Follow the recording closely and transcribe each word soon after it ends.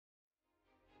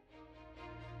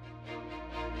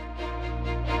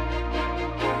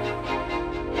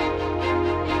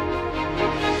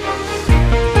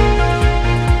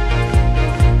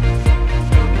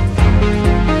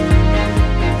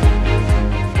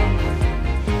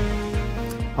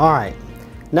All right,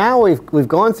 now we've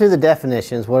gone through the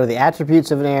definitions. What are the attributes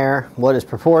of an error? What is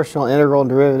proportional, integral, and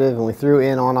derivative? And we threw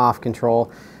in on-off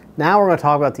control. Now we're going to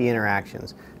talk about the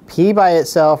interactions. P by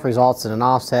itself results in an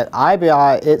offset. I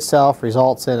by itself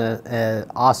results in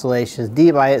an oscillation. D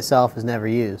by itself is never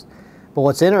used. But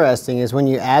what's interesting is when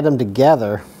you add them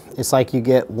together, it's like you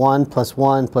get 1 plus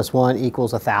 1 plus 1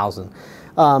 equals 1,000.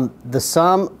 The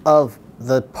sum of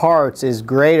the parts is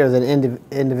greater than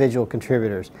individual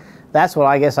contributors. That's what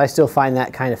I guess I still find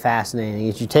that kind of fascinating.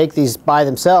 Is you take these by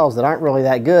themselves that aren't really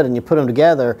that good and you put them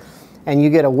together and you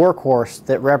get a workhorse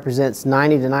that represents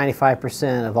 90 to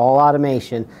 95% of all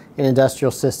automation in industrial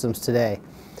systems today.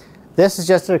 This is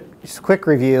just a quick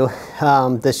review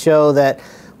to show that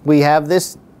we have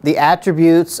the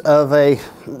attributes of a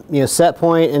set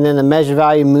point, and then the measure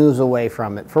value moves away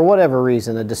from it for whatever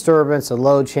reason, a disturbance, a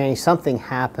load change, something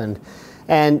happened.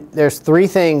 And there's three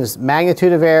things: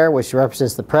 magnitude of error, which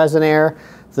represents the present error,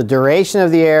 the duration of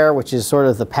the error, which is sort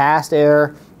of the past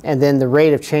error, and then the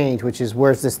rate of change, which is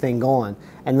where's this thing going.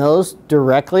 And those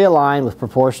directly align with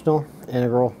proportional,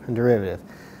 integral, and derivative.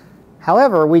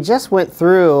 However, we just went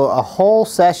through a whole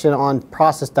session on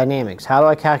process dynamics. How do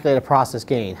I calculate a process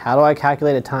gain? How do I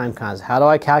calculate a time constant? How do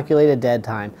I calculate a dead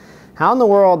time? How in the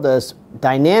world does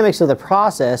dynamics of the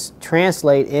process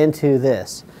translate into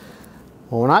this?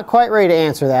 Well, we're not quite ready to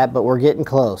answer that, but we're getting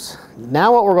close.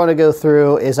 Now what we're going to go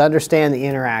through is understand the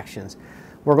interactions.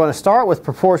 We're going to start with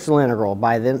proportional integral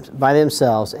by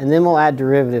themselves, and then we'll add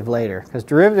derivative later, because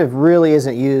derivative really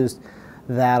isn't used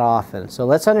that often. So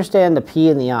let's understand the P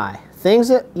and the I. Things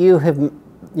that you have,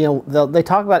 they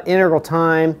talk about integral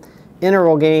time,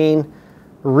 integral gain,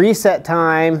 reset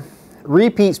time,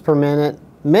 repeats per minute,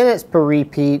 minutes per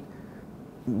repeat.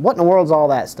 What in the world's all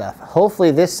that stuff?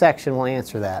 Hopefully this section will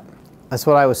answer that. That's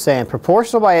what I was saying.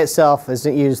 Proportional by itself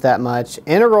isn't used that much.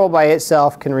 Integral by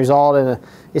itself can result in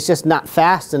it's just not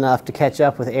fast enough to catch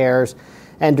up with errors.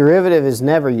 And derivative is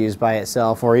never used by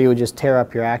itself, or you would just tear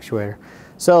up your actuator.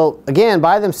 So again,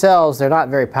 by themselves, they're not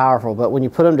very powerful, but when you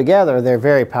put them together, they're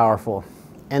very powerful.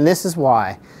 And this is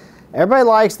why. Everybody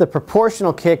likes the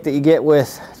proportional kick that you get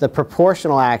with the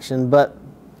proportional action, but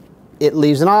it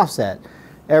leaves an offset.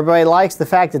 Everybody likes the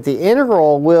fact that the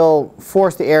integral will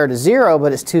force the error to 0,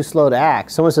 but it's too slow to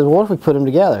act. Someone says, well, what if we put them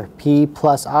together? P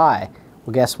plus I.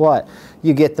 Well, guess what?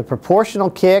 You get the proportional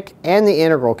kick and the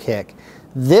integral kick.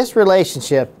 This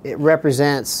relationship, it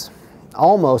represents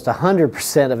almost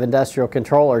 100% of industrial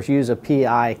controllers use a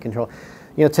PI control.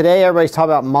 Today everybody's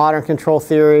talking about modern control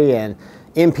theory and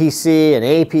MPC and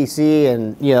APC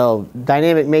and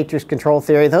dynamic matrix control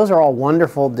theory. Those are all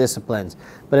wonderful disciplines,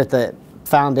 but at the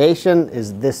foundation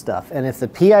is this stuff. And if the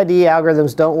PID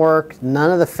algorithms don't work,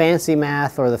 none of the fancy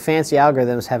math or the fancy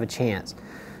algorithms have a chance.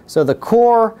 So the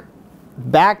core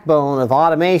backbone of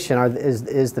automation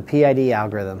is the PID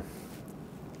algorithm.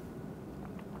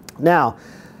 Now,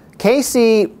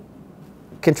 KC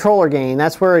controller gain,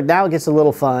 that's where now it gets a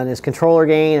little fun, is controller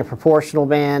gain, a proportional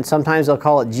band. Sometimes they'll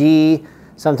call it G,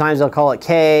 sometimes they'll call it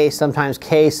K, sometimes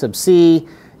K sub C.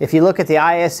 If you look at the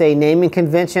ISA naming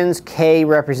conventions, K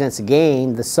represents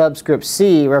gain, the subscript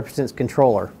C represents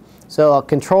controller. So a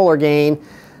controller gain,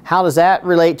 how does that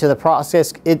relate to the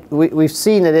process? We've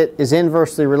seen that it is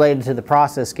inversely related to the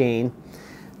process gain.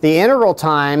 The integral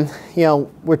time,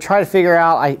 we're trying to figure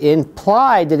out, I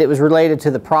implied that it was related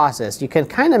to the process. You can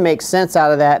kind of make sense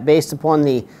out of that based upon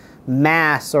the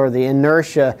mass or the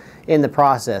inertia in the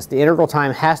process. The integral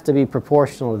time has to be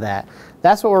proportional to that.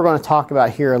 That's what we're going to talk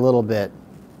about here a little bit.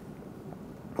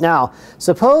 Now,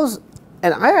 suppose,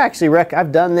 and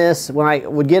I've done this when I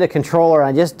would get a controller,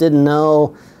 I just didn't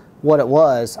know what it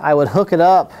was. I would hook it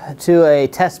up to a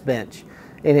test bench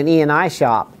in an E&I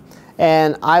shop,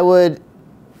 and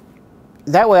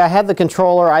that way I had the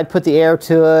controller, I'd put the error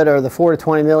to it, or the 4 to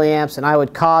 20 milliamps, and I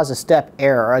would cause a step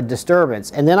error, or a disturbance,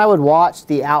 and then I would watch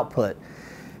the output.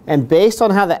 And based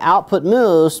on how the output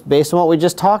moves, based on what we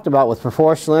just talked about with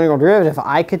proportional integral derivative,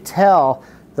 I could tell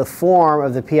the form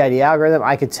of the PID algorithm.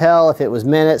 I could tell if it was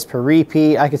minutes per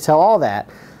repeat. I could tell all that.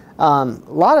 A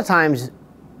lot of times,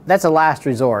 that's a last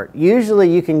resort.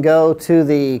 Usually you can go to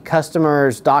the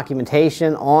customer's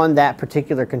documentation on that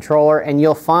particular controller, and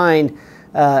you'll find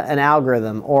an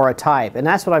algorithm or a type. And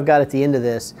that's what I've got at the end of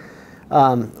this,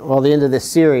 the end of this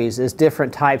series, is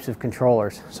different types of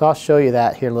controllers. So I'll show you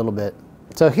that here a little bit.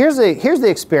 So here's the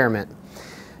experiment.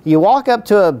 You walk up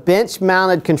to a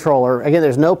bench-mounted controller. Again,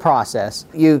 there's no process.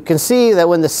 You can see that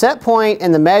when the set point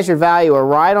and the measured value are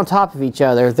right on top of each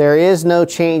other, there is no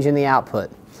change in the output.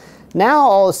 Now,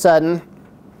 all of a sudden,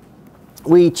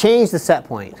 we change the set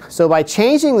point. So by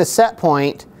changing the set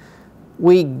point,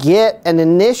 we get an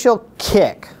initial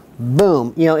kick,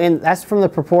 boom, you know, and that's from the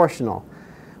proportional.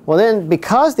 Well then,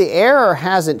 because the error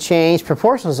hasn't changed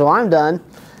proportional, so I'm done.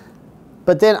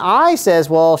 But then I says,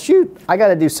 well, shoot, I got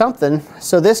to do something.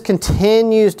 So this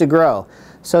continues to grow.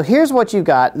 So here's what you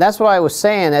got. That's what I was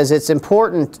saying, as it's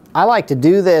important. I like to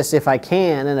do this if I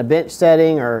can in a bench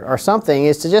setting or something,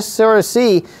 is to just sort of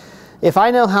see if I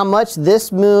know how much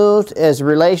this moved as a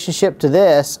relationship to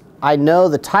this. I know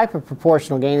the type of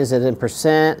proportional gain. Is it in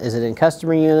percent? Is it in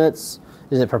customer units?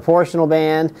 Is it proportional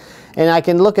band? And I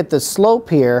can look at the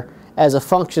slope here as a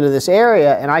function of this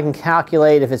area, and I can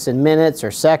calculate if it's in minutes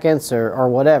or seconds or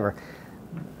whatever.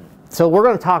 So we're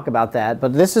going to talk about that,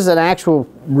 but this is an actual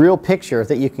real picture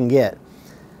that you can get.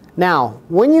 Now,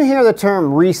 when you hear the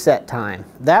term reset time,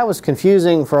 that was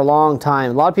confusing for a long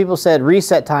time. A lot of people said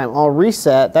reset time. Oh,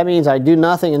 reset, that means I do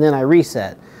nothing and then I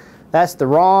reset. That's the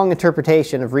wrong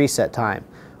interpretation of reset time.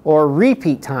 Or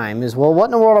repeat time is, well, what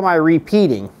in the world am I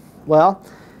repeating? Well,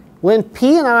 when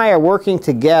P and I are working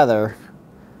together,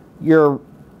 your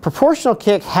proportional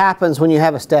kick happens when you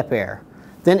have a step error.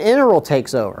 Then integral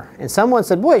takes over. And someone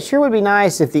said, boy, it sure would be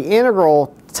nice if the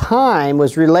integral time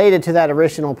was related to that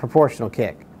original proportional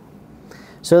kick.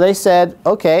 So they said,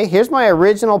 okay, here's my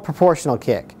original proportional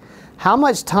kick. How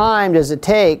much time does it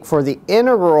take for the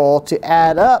integral to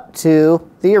add up to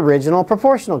the original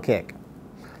proportional kick?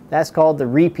 That's called the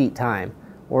repeat time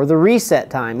or the reset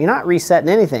time. You're not resetting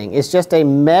anything. It's just a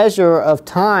measure of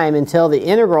time until the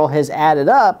integral has added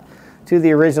up to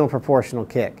the original proportional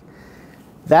kick.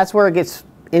 That's where it gets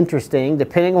interesting.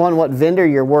 Depending on what vendor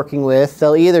you're working with,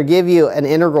 they'll either give you an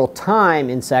integral time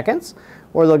in seconds,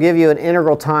 or they'll give you an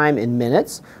integral time in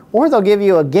minutes, or they'll give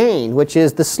you a gain, which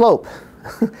is the slope.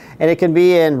 And it can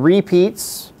be in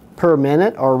repeats per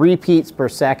minute or repeats per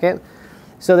second.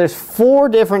 So there's 4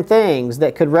 different things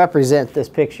that could represent this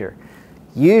picture.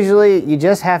 Usually you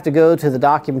just have to go to the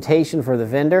documentation for the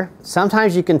vendor.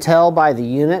 Sometimes you can tell by the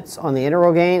units on the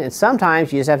integral gain, and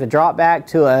sometimes you just have to drop back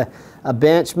to a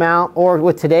bench mount, or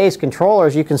with today's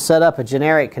controllers you can set up a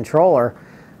generic controller.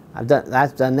 I've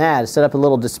done that. Set up a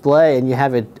little display and you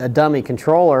have a dummy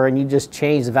controller and you just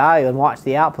change the value and watch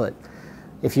the output.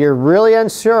 If you're really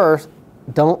unsure,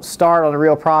 don't start on a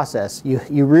real process.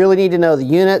 You really need to know the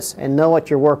units and know what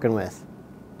you're working with.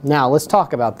 Now let's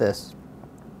talk about this.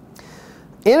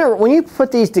 When you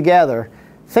put these together,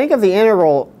 think of the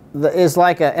integral is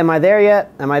like a, am I there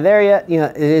yet? Am I there yet? You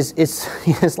know,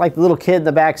 it's like the little kid in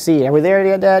the back seat. Are we there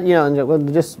yet, Dad? You know,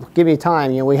 and just give me time.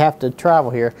 You know, we have to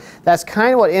travel here. That's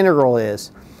kind of what integral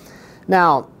is.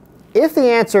 Now, if the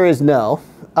answer is no,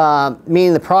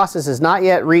 meaning the process has not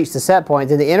yet reached the set point,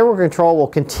 then the integral control will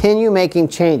continue making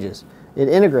changes. It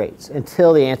integrates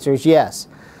until the answer is yes.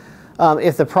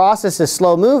 If the process is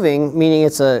slow moving, meaning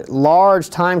it's a large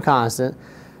time constant,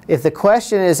 if the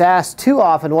question is asked too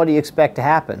often, what do you expect to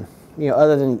happen? You know,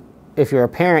 other than if you're a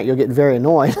parent, you'll get very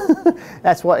annoyed.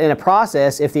 That's what, in a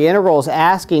process, if the integral is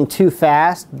asking too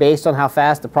fast, based on how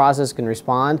fast the process can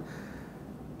respond,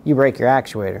 you break your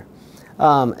actuator.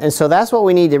 And so that's what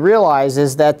we need to realize,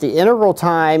 is that the integral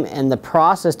time and the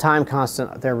process time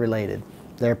constant, they're related.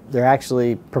 They're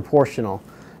actually proportional,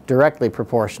 directly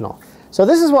proportional. So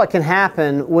this is what can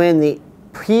happen when the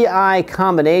PI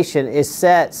combination is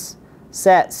set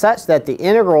such that the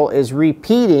integral is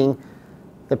repeating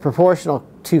the proportional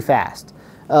too fast.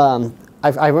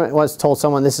 I once told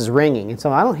someone this is ringing, and so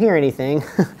I don't hear anything.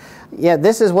 Yeah,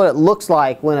 this is what it looks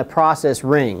like when a process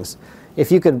rings.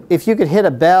 If you could hit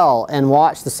a bell and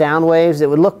watch the sound waves, it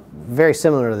would look very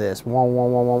similar to this. Wong,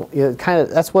 wong, wong, wong. You know,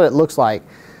 that's what it looks like.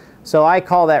 So I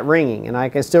call that ringing, and I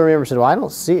can still remember. Said, "Well, I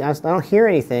don't hear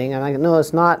anything." And I go, "No,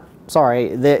 it's not.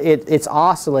 Sorry, it's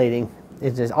oscillating.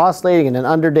 It's just oscillating in an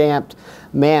underdamped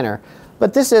manner."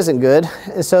 But this isn't good.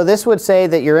 So this would say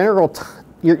that your integral,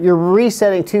 you're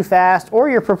resetting too fast,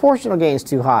 or your proportional gain is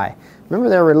too high. Remember,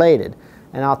 they're related,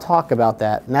 and I'll talk about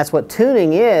that. And that's what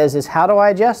tuning is how do I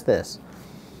adjust this?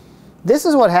 This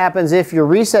is what happens if your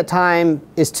reset time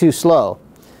is too slow.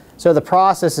 So the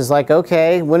process is like,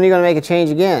 okay, when are you going to make a change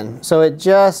again? So it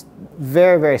just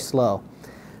very, very slow.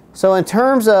 So in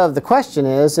terms of the question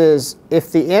is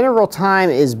if the integral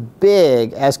time is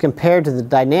big as compared to the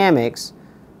dynamics,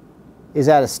 is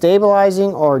that a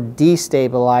stabilizing or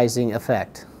destabilizing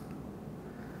effect?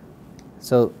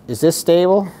 So is this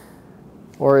stable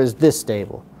or is this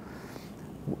stable?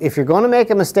 If you're going to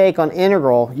make a mistake on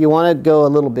integral, you want to go a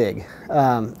little big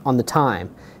on the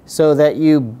time, so that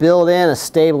you build in a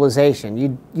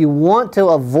stabilization. You want to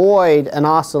avoid an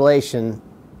oscillation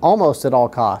almost at all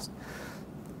costs.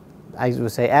 I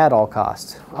would say at all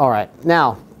costs. All right,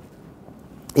 now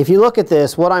if you look at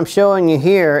this, what I'm showing you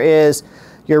here is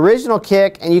your original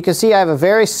kick, and you can see I have a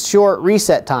very short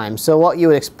reset time. So what you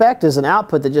would expect is an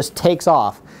output that just takes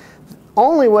off.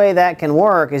 Only way that can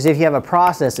work is if you have a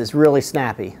process that's really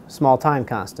snappy, small time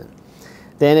constant.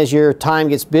 Then as your time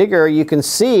gets bigger, you can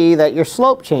see that your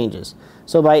slope changes.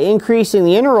 So by increasing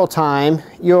the interval time,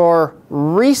 your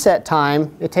reset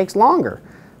time, it takes longer.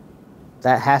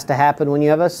 That has to happen when you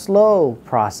have a slow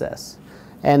process.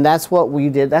 And that's what we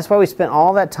did. That's why we spent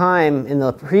all that time in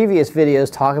the previous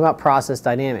videos talking about process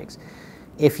dynamics.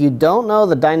 If you don't know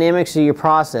the dynamics of your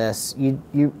process, you're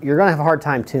going to have a hard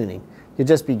time tuning. You'll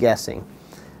just be guessing.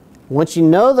 Once you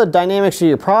know the dynamics of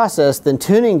your process, then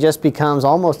tuning just becomes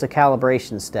almost a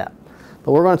calibration step.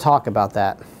 But we're going to talk about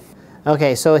that.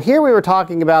 Okay, so here we were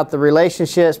talking about the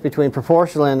relationships between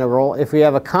proportional and integral. If we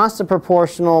have a constant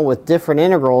proportional with different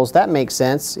integrals, that makes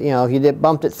sense. You know, if you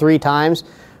bumped it 3 times,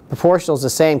 proportional is the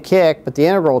same kick, but the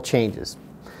integral changes.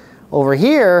 Over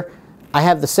here, I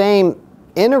have the same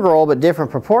integral but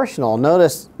different proportional.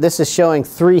 Notice this is showing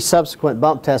 3 subsequent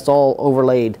bump tests all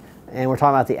overlaid, and we're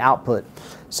talking about the output.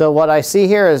 So what I see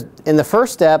here is in the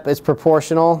first step it's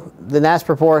proportional, then that's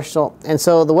proportional, and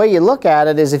so the way you look at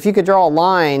it is if you could draw a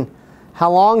line, how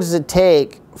long does it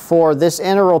take for this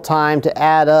integral time to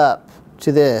add up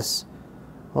to this?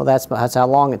 Well, that's how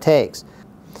long it takes.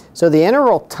 So the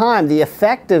integral time, the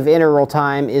effective integral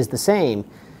time is the same.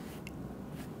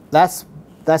 That's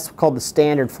called the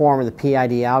standard form of the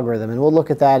PID algorithm, and we'll look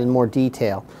at that in more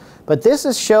detail. But this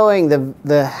is showing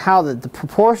how the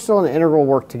proportional and integral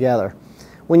work together.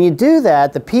 When you do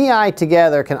that, the PI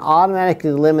together can automatically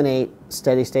eliminate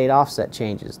steady state offset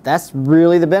changes. That's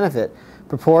really the benefit.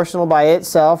 Proportional by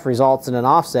itself results in an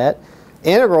offset.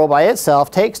 Integral by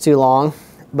itself takes too long,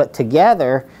 but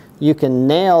together you can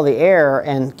nail the error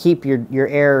and keep your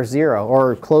error 0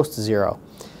 or close to 0.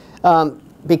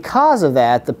 Because of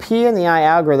that, the P and the I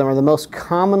algorithm are the most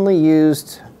commonly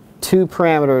used 2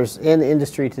 parameters in the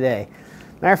industry today.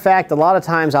 Matter of fact, a lot of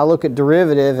times I'll look at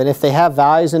derivative, and if they have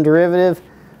values in derivative,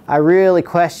 I really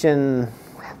question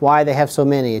why they have so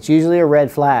many. It's usually a red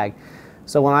flag.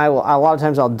 So when a lot of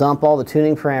times I'll dump all the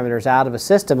tuning parameters out of a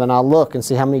system and I'll look and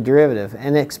see how many derivative.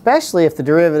 And especially if the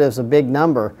derivative is a big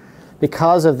number,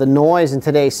 because of the noise in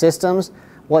today's systems,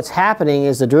 what's happening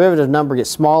is the derivative number gets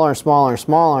smaller and smaller and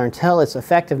smaller until its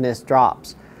effectiveness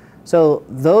drops. So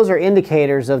those are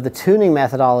indicators of the tuning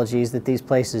methodologies that these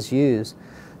places use.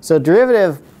 So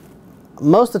derivative,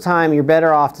 most of the time you're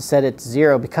better off to set it to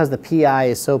 0 because the PI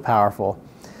is so powerful.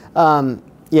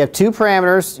 You have 2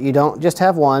 parameters. You don't just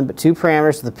have 1, but 2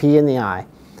 parameters, the P and the I.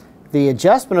 The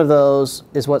adjustment of those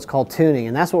is what's called tuning,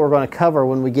 and that's what we're going to cover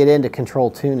when we get into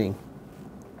control tuning.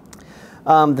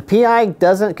 The PI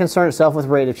doesn't concern itself with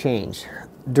rate of change.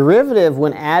 Derivative,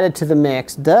 when added to the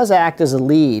mix, does act as a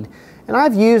lead, and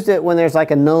I've used it when there's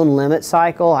like a known limit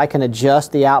cycle. I can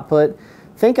adjust the output.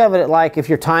 Think of it like if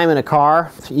you're timing a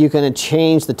car, you can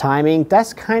change the timing.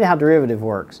 That's kind of how derivative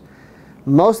works.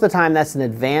 Most of the time that's an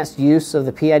advanced use of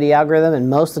the PID algorithm, and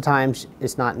most of the times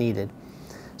it's not needed.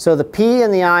 So the P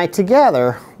and the I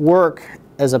together work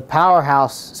as a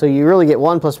powerhouse, so you really get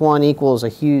 1 + 1 equals a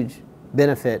huge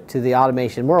benefit to the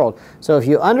automation world. So if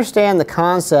you understand the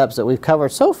concepts that we've covered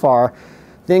so far,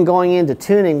 then going into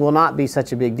tuning will not be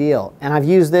such a big deal. And I've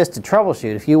used this to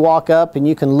troubleshoot. If you walk up and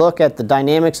you can look at the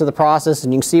dynamics of the process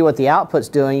and you can see what the output's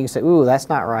doing, you can say, ooh, that's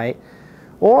not right.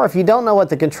 Or if you don't know what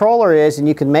the controller is and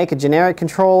you can make a generic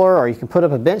controller or you can put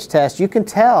up a bench test, you can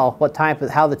tell what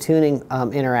how the tuning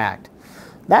interact.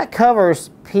 That covers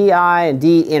PI and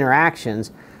D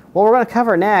interactions. What we're going to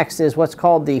cover next is what's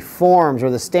called the forms,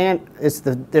 or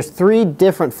there's 3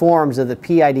 different forms of the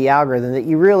PID algorithm that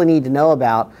you really need to know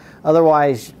about.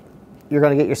 Otherwise, you're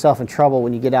going to get yourself in trouble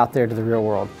when you get out there to the real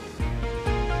world.